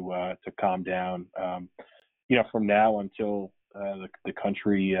to calm down, from now until the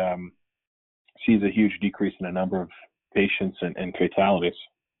country sees a huge decrease in the number of patients and fatalities?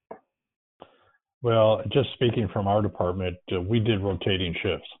 Well, just speaking from our department, we did rotating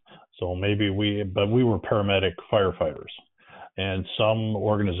shifts. So but we were paramedic firefighters. And some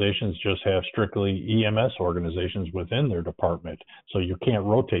organizations just have strictly EMS organizations within their department. So you can't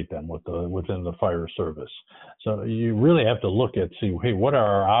rotate them within the fire service. So you really have to look at, hey, what are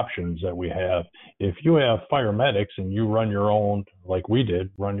our options that we have? If you have fire medics and you run your own, like we did,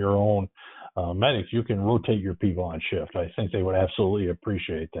 run your own medics, you can rotate your people on shift. I think they would absolutely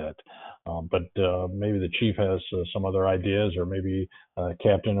appreciate that. But maybe the chief has some other ideas, or maybe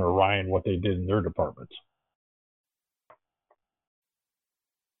Captain or Ryan, what they did in their departments.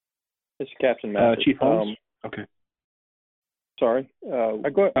 This is Captain Mathis. Chief Holmes. Okay. Sorry.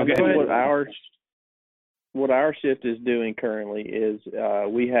 What our shift is doing currently is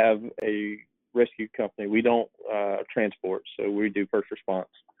we have a rescue company. We don't transport, so we do first response.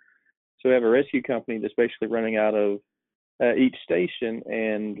 So we have a rescue company that's basically running out of each station,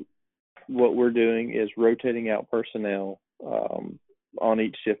 and what we're doing is rotating out personnel on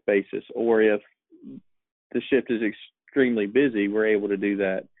each shift basis. Or if the shift is extremely busy, we're able to do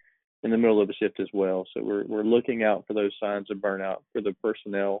that in the middle of the shift as well. So we're looking out for those signs of burnout for the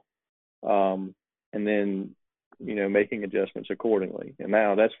personnel, and then making adjustments accordingly. And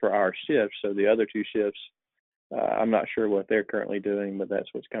now that's for our shift. So the other two shifts, I'm not sure what they're currently doing, but that's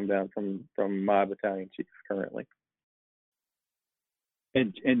what's come down from my battalion chief currently.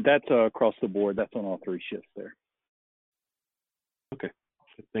 And that's across the board. That's on all three shifts there. Okay,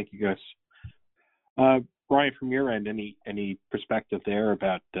 thank you guys. Brian, from your end, any perspective there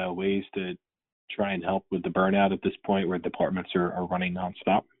about ways to try and help with the burnout at this point where departments are running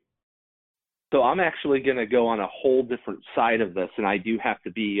nonstop? So I'm actually going to go on a whole different side of this, and I do have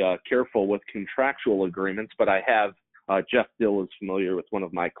to be careful with contractual agreements, but I have Jeff Dill is familiar with one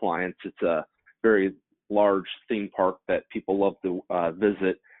of my clients. It's a very large theme park that people love to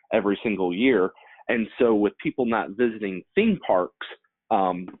visit every single year. And so with people not visiting theme parks,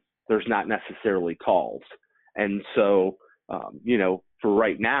 there's not necessarily calls. And so, for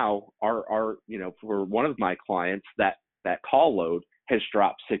right now, our for one of my clients, that call load has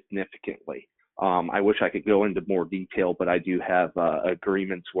dropped significantly. I wish I could go into more detail, but I do have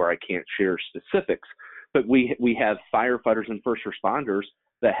agreements where I can't share specifics. But we have firefighters and first responders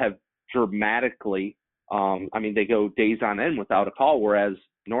that have dramatically, they go days on end without a call, whereas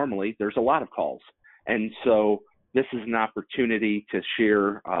normally there's a lot of calls. And so this is an opportunity to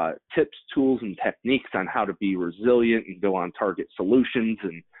share tips, tools, and techniques on how to be resilient and go on target solutions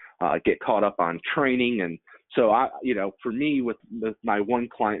and get caught up on training. And so, for me, with my one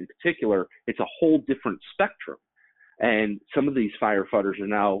client in particular, it's a whole different spectrum. And some of these firefighters are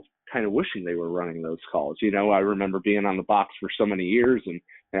now kind of wishing they were running those calls. I remember being on the box for so many years and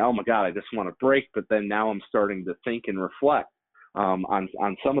oh my God, I just want a break. But then now I'm starting to think and reflect on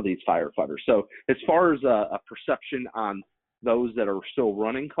some of these firefighters. So as far as a perception on those that are still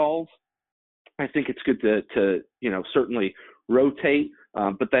running calls, I think it's good to certainly rotate,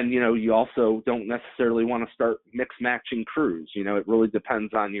 but then, you also don't necessarily want to start mix matching crews. It really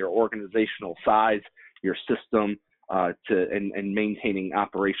depends on your organizational size, your system, and maintaining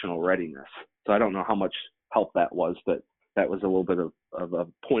operational readiness. So I don't know how much help that was, but that was a little bit of a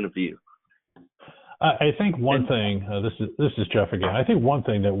point of view. I think one thing, this is Jeff again. I think one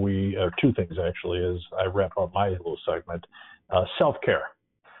thing or two things actually, as I wrap up my little segment, self-care.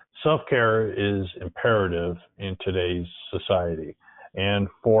 Self-care is imperative in today's society. And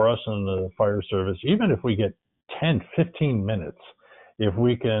for us in the fire service, even if we get 10, 15 minutes, if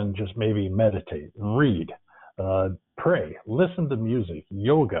we can just maybe meditate, read, pray, listen to music,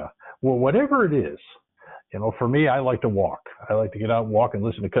 yoga, whatever it is, For me, I like to walk. I like to get out and walk and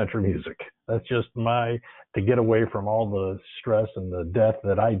listen to country music. That's just to get away from all the stress and the death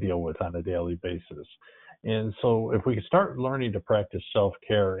that I deal with on a daily basis. And so if we can start learning to practice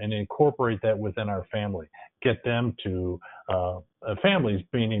self-care and incorporate that within our family, get them to, families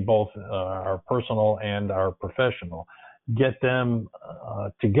meaning both our personal and our professional, get them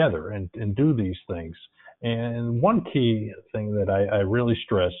together and do these things. And one key thing that I really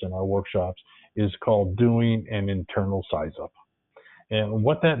stress in our workshops is called doing an internal size up. And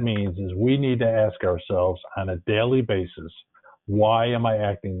what that means is we need to ask ourselves on a daily basis, why am I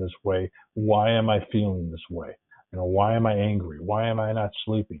acting this way? Why am I feeling this way? Why am I angry? Why am I not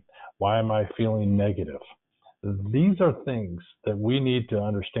sleeping? Why am I feeling negative? These are things that we need to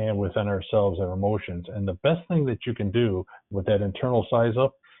understand within ourselves, our emotions. And the best thing that you can do with that internal size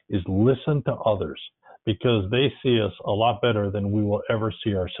up is listen to others, because they see us a lot better than we will ever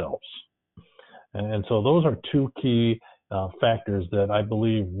see ourselves. And so those are two key factors that I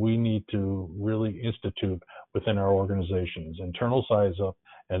believe we need to really institute within our organizations: internal size up,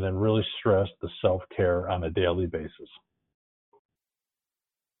 and then really stress the self-care on a daily basis.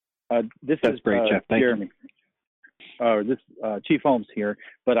 That's great, Jeff. Thank Jeremy. This Chief Holmes here.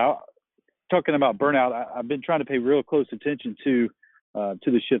 But talking about burnout, I've been trying to pay real close attention to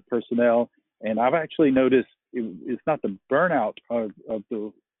the shift personnel, and I've actually noticed it's not the burnout of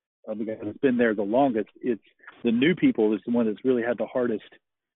the guy that's been there the longest. It's the new people is the one that's really had the hardest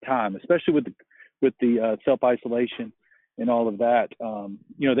time, especially with the self-isolation and all of that.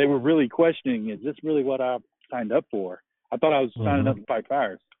 They were really questioning, is this really what I signed up for? I thought I was signing up to fight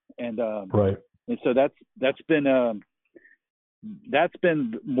fires. And right. And so that's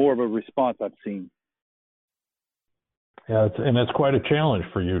been more of a response I've seen. Yeah, it's quite a challenge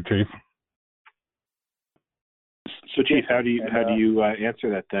for you, Chief. So, Chief, how do you answer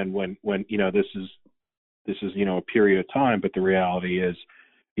that then? When this is a period of time, but the reality is,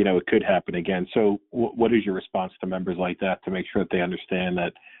 it could happen again. So, what is your response to members like that to make sure that they understand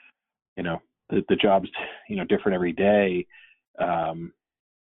that, the job's different every day,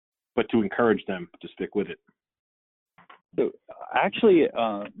 but to encourage them to stick with it? So, actually,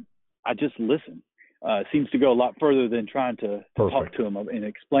 I just listen. It seems to go a lot further than trying to talk to them and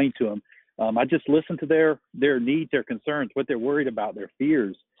explain to them. I just listen to their needs, their concerns, what they're worried about, their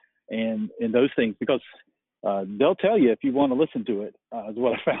fears, and those things, because they'll tell you if you want to listen to it, is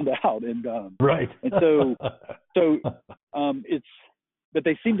what I found out. And right. And so but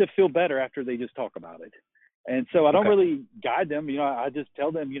they seem to feel better after they just talk about it. And so I don't really guide them. I just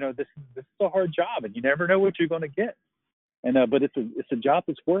tell them, this is a hard job, and you never know what you're going to get. And but it's a job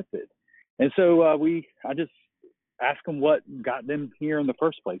that's worth it. And so I just ask them what got them here in the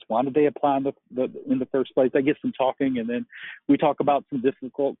first place. Why did they apply in the first place? I get some talking, and then we talk about some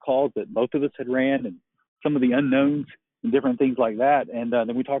difficult calls that both of us had ran, and some of the unknowns and different things like that. And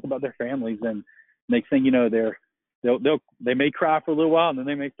then we talk about their families, and next thing you know, they may cry for a little while, and then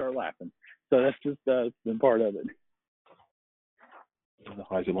they may start laughing. So that's just been part of it. The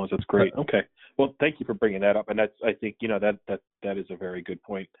highs and lows. That's great. Okay. Well, thank you for bringing that up, and that's, I think, that is a very good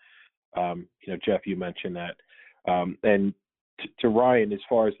point. Jeff, you mentioned that. And to Ryan, as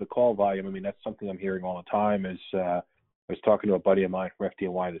far as the call volume, that's something I'm hearing all the time. I was talking to a buddy of mine from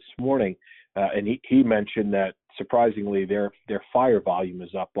FDNY this morning, and he mentioned that surprisingly their fire volume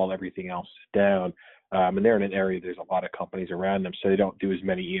is up while everything else is down. And they're in an area there's a lot of companies around them, so they don't do as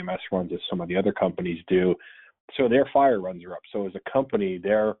many EMS runs as some of the other companies do. So their fire runs are up. So as a company,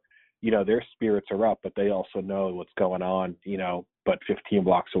 their spirits are up, but they also know what's going on, but 15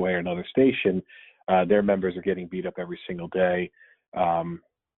 blocks away or another station, their members are getting beat up every single day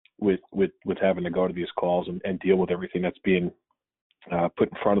with having to go to these calls and deal with everything that's being put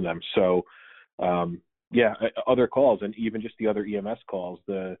in front of them. So, other calls, and even just the other EMS calls,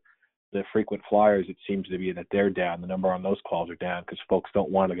 the frequent flyers, it seems to be that they're down. The number on those calls are down because folks don't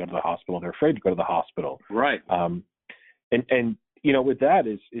want to go to the hospital. They're afraid to go to the hospital. Right. And with that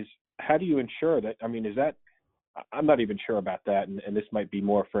is how do you ensure that, is that, I'm not even sure about that, and this might be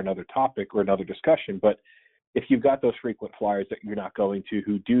more for another topic or another discussion, but if you've got those frequent flyers that you're not going to,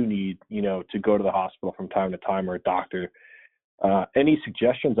 who do need, to go to the hospital from time to time, or a doctor, any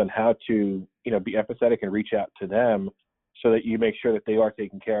suggestions on how to, be empathetic and reach out to them so that you make sure that they are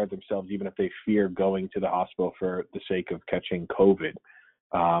taking care of themselves, even if they fear going to the hospital for the sake of catching COVID?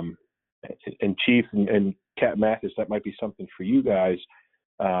 And Chief and Capt Mathis, that might be something for you guys.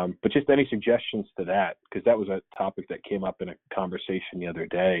 But just any suggestions to that, because that was a topic that came up in a conversation the other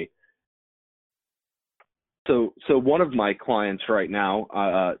day. So one of my clients right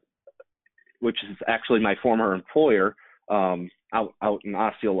now, which is actually my former employer, out in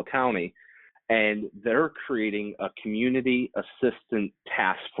Osceola County, and they're creating a community assistant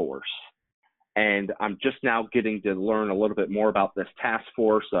task force. And I'm just now getting to learn a little bit more about this task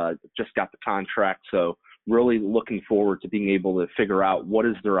force. Just got the contract, so really looking forward to being able to figure out what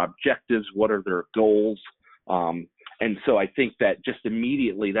is their objectives, what are their goals. And so I think that just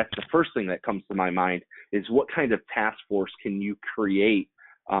immediately, that's the first thing that comes to my mind is what kind of task force can you create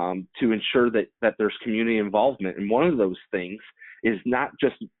to ensure that there's community involvement. And one of those things is not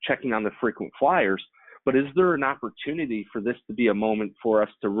just checking on the frequent flyers, but is there an opportunity for this to be a moment for us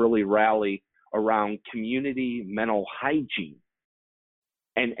to really rally around community mental hygiene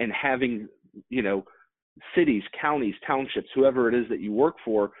and having, cities, counties, townships, whoever it is that you work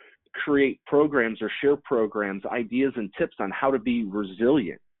for, create programs or share programs, ideas and tips on how to be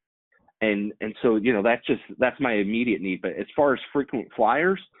resilient. And so, that's my immediate need. But as far as frequent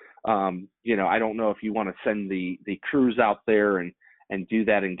flyers, I don't know if you want to send the crews out there and do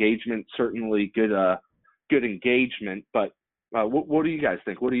that engagement. Certainly good engagement. But what do you guys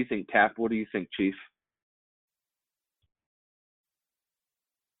think? What do you think, Capt? What do you think, Chief?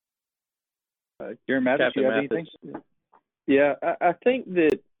 Gary Mathis, do you have anything? Yeah, I think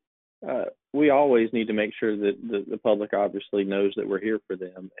that we always need to make sure that the public obviously knows that we're here for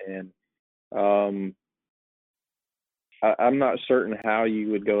them. And I'm not certain how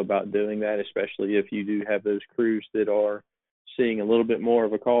you would go about doing that, especially if you do have those crews that are seeing a little bit more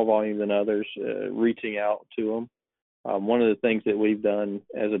of a call volume than others, reaching out to them. One of the things that we've done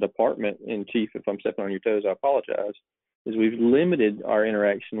as a department, and Chief, if I'm stepping on your toes, I apologize, is we've limited our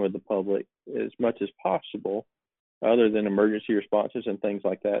interaction with the public as much as possible, other than emergency responses and things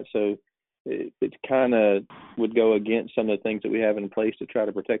like that. So it kind of would go against some of the things that we have in place to try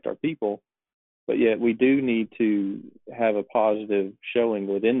to protect our people. But yet we do need to have a positive showing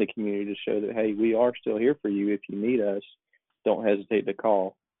within the community to show that, hey, we are still here for you. If you need us, don't hesitate to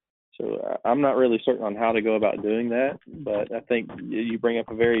call. So I'm not really certain on how to go about doing that, but I think you bring up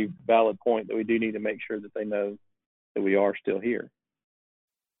a very valid point that we do need to make sure that they know that we are still here.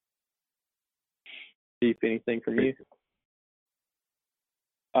 Chief, anything from you?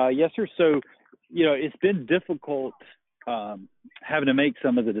 Yes, sir. So, it's been difficult having to make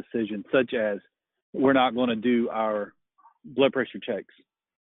some of the decisions, such as we're not going to do our blood pressure checks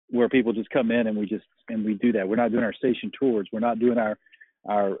where people just come in and we do that. We're not doing our station tours. We're not doing our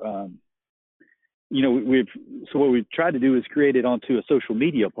so what we've tried to do is create it onto a social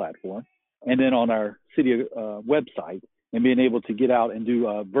media platform and then on our city website, and being able to get out and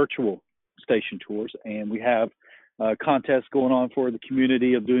do virtual station tours. And we have contests going on for the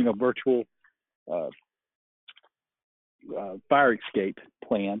community of doing a virtual fire escape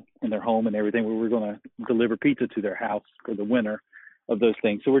plan in their home and everything, where we're going to deliver pizza to their house for the winner of those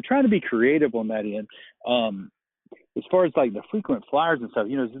things. So we're trying to be creative on that end. As far as like the frequent flyers and stuff,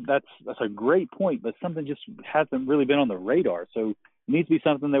 that's a great point, but something just hasn't really been on the radar. So it needs to be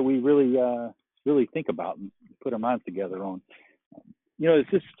something that we really think about and put our minds together on.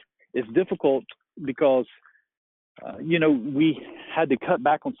 It's difficult because, we had to cut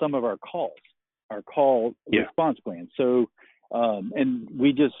back on some of our call response plans. So, and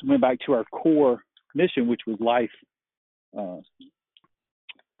we just went back to our core mission, which was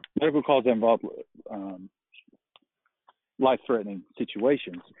medical calls that involve life-threatening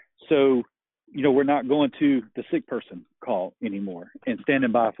situations. So, we're not going to the sick person call anymore and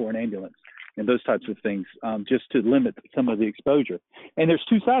standing by for an ambulance and those types of things, just to limit some of the exposure. And there's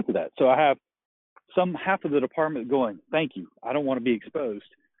two sides to that. So I have half of the department going, thank you, I don't want to be exposed.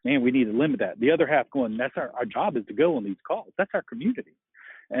 Man, we need to limit that. The other half going, that's our job is to go on these calls. That's our community.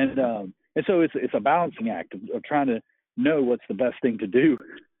 And so it's a balancing act of trying to know what's the best thing to do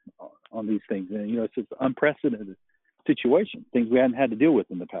on these things. And, it's an unprecedented situation, things we hadn't had to deal with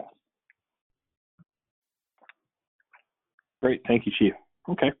in the past. Great. Thank you, Chief.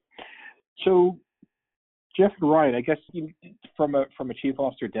 Okay. So, Jeff and Ryan, I guess from a chief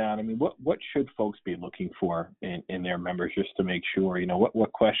officer down, what should folks be looking for in their members, just to make sure,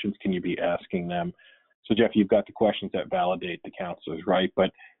 what questions can you be asking them? So, Jeff, you've got the questions that validate the counselors, right? But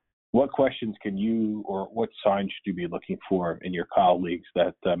what questions can you, or what signs should you be looking for in your colleagues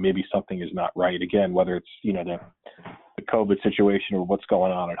that maybe something is not right? Again, whether it's, the COVID situation or what's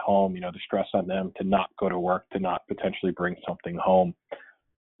going on at home, the stress on them to not go to work, to not potentially bring something home.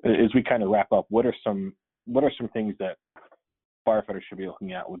 As we kind of wrap up, what are some things that firefighters should be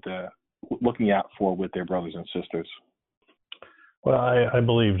looking out for with their brothers and sisters? Well, I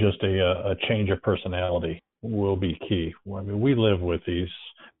believe just a change of personality will be key. We live with these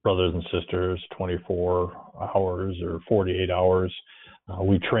brothers and sisters 24 hours or 48 hours.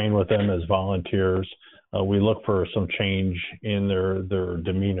 We train with them as volunteers. We look for some change in their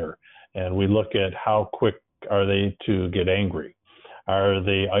demeanor and we look at how quick are they to get angry. Are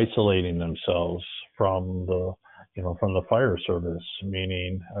they isolating themselves from the fire service?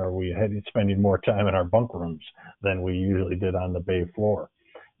 Meaning, are we spending more time in our bunk rooms than we usually did on the bay floor?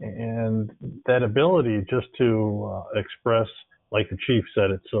 And that ability just to express, like the chief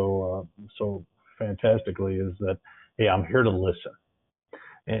said it so fantastically, is that, hey, I'm here to listen,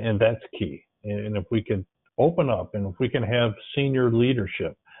 and that's key. And if we can open up, and if we can have senior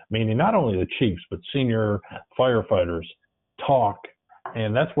leadership, meaning not only the chiefs but senior firefighters, talk.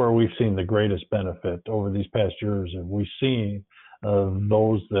 And that's where we've seen the greatest benefit over these past years. And we've seen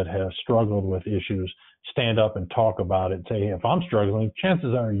those that have struggled with issues stand up and talk about it and say, hey, if I'm struggling,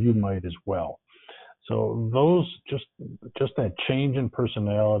 chances are you might as well. So those, just that change in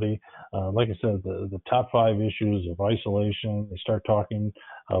personality, like I said, the top 5 issues of isolation, they start talking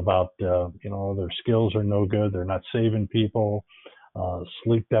about, their skills are no good, they're not saving people,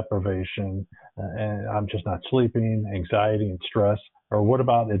 sleep deprivation, and I'm just not sleeping, anxiety and stress. Or what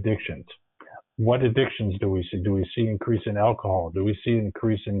about addictions? What addictions do we see? Do we see increase in alcohol? Do we see an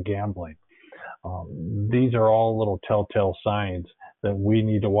increase in gambling? These are all little telltale signs that we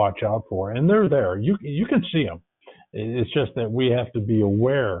need to watch out for, and they're there. You can see them. It's just that we have to be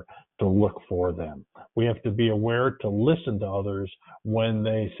aware to look for them. We have to be aware to listen to others when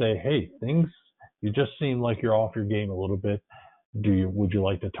they say, "Hey, you just seem like you're off your game a little bit. Would you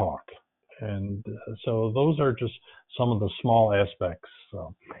like to talk?" And so those are just some of the small aspects.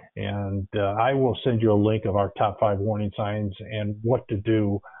 I will send you a link of our top 5 warning signs and what to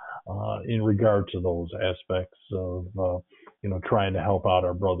do in regard to those aspects of, trying to help out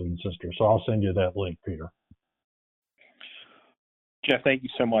our brothers and sisters. So I'll send you that link, Peter. Jeff, thank you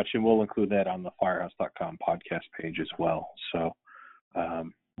so much. And we'll include that on the firehouse.com podcast page as well. So,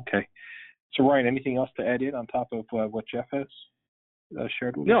 okay. So Ryan, anything else to add in on top of what Jeff has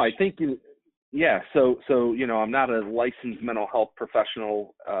shared with us? No, I think So, I'm not a licensed mental health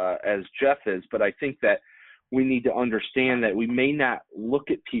professional as Jeff is, but I think that we need to understand that we may not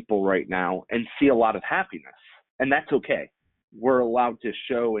look at people right now and see a lot of happiness, and that's okay. We're allowed to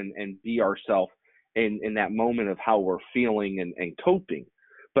show and be ourselves in that moment of how we're feeling and coping.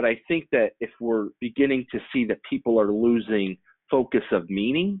 But I think that if we're beginning to see that people are losing focus of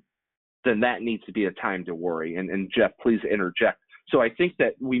meaning, then that needs to be a time to worry. And Jeff, please interject. So I think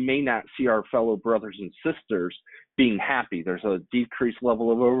that we may not see our fellow brothers and sisters being happy. There's a decreased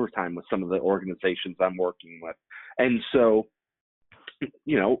level of overtime with some of the organizations I'm working with. And so,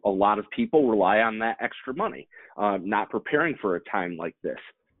 a lot of people rely on that extra money, not preparing for a time like this.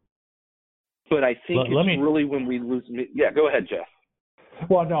 But I think really when we lose. Yeah, go ahead, Jeff.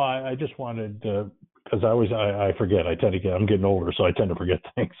 Well, no, I just wanted to, because I forget. I'm getting older, so I tend to forget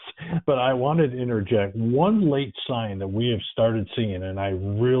things. But I wanted to interject. One late sign that we have started seeing, and I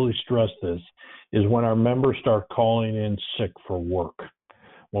really stress this, is when our members start calling in sick for work.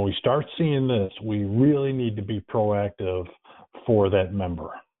 When we start seeing this, we really need to be proactive for that member.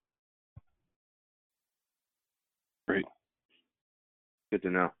 Great. Good to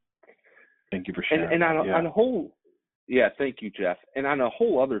know. Thank you for sharing. And on a whole. Yeah, thank you, Jeff. And on a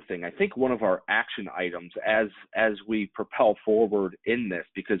whole other thing, I think one of our action items as we propel forward in this,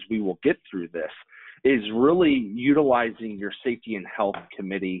 because we will get through this, is really utilizing your safety and health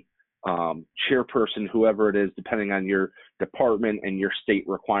committee chairperson, whoever it is, depending on your department and your state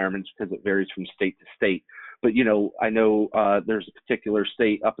requirements, because it varies from state to state. But, I know there's a particular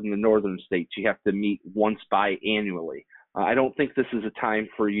state up in the northern states, you have to meet once biannually. I don't think this is a time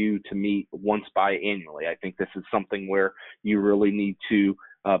for you to meet once biannually. I think this is something where you really need to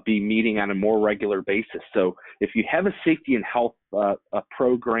be meeting on a more regular basis. So if you have a safety and health a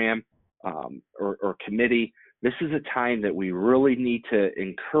program or committee, this is a time that we really need to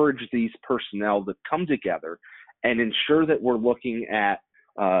encourage these personnel to come together and ensure that we're looking at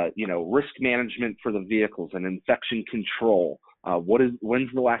risk management for the vehicles and infection control.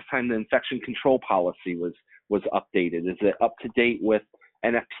 When's the last time the infection control policy was updated? Is it up to date with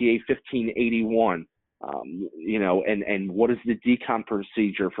NFPA 1581? And what is the decom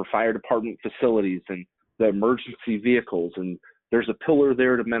procedure for fire department facilities and the emergency vehicles? And there's a pillar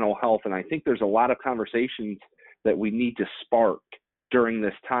there to mental health. And I think there's a lot of conversations that we need to spark during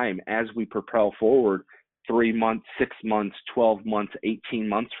this time as we propel forward 3 months, 6 months, 12 months, 18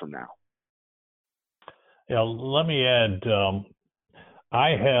 months from now. Yeah, let me add,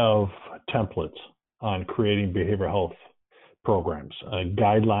 I have templates on creating behavioral health programs,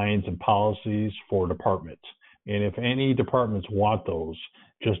 guidelines and policies for departments. And if any departments want those,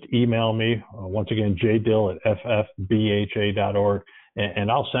 just email me. Once again, jdill at ffbha.org,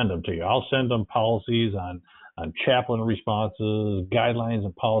 and I'll send them to you. I'll send them policies on on chaplain responses, guidelines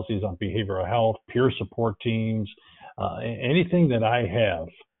and policies on behavioral health, peer support teams, anything that I have,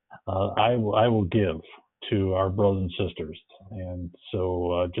 I will give to our brothers and sisters. And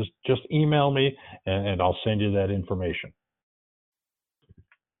so just email me and I'll send you that information.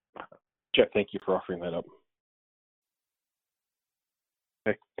 Jeff, thank you for offering that up.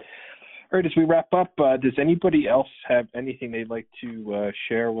 Okay. All right, as we wrap up, does anybody else have anything they'd like to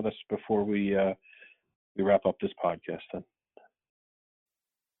share with us before we wrap up this podcast then?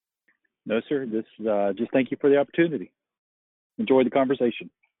 No, sir. This just thank you for the opportunity. Enjoy the conversation.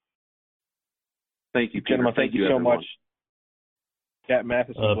 Thank you, Peter. Gentlemen. Thank you so everyone. much. Capt,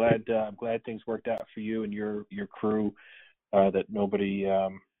 Mathis, I'm glad things worked out for you and your crew. That nobody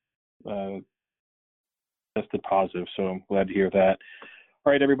tested positive. So I'm glad to hear that.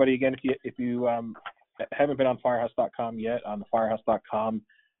 All right, everybody. Again, if you haven't been on Firehouse.com yet, on the Firehouse.com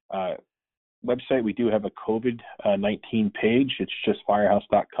website, we do have a COVID-19 page. It's just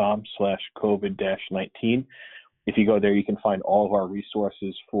Firehouse.com/COVID-19. If you go there, you can find all of our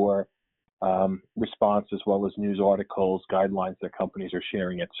resources for response, as well as news articles, guidelines that companies are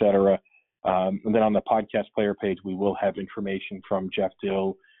sharing, et cetera. And then on the podcast player page, we will have information from Jeff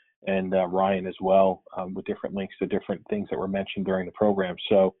Dill and Ryan as well, with different links to different things that were mentioned during the program.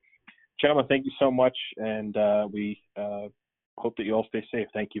 So, gentlemen, thank you so much, and we hope that you all stay safe.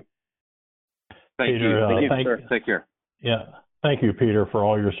 Thank you. Thank Peter, you. Thank you, thank- sir. Take care. Yeah. Thank you, Peter, for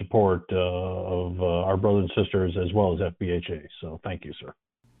all your support of our brothers and sisters as well as FBHA. So thank you, sir.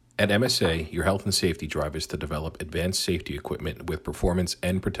 At MSA, your health and safety drive is to develop advanced safety equipment with performance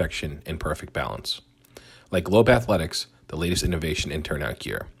and protection in perfect balance. Like Globe Athletics, the latest innovation in turnout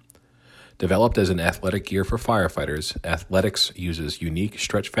gear. Developed as an athletic gear for firefighters, Athletics uses unique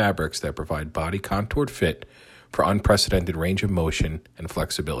stretch fabrics that provide body contoured fit for unprecedented range of motion and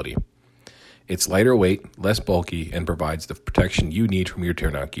flexibility. It's lighter weight, less bulky, and provides the protection you need from your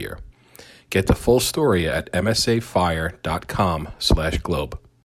turnout gear. Get the full story at msafire.com/globe.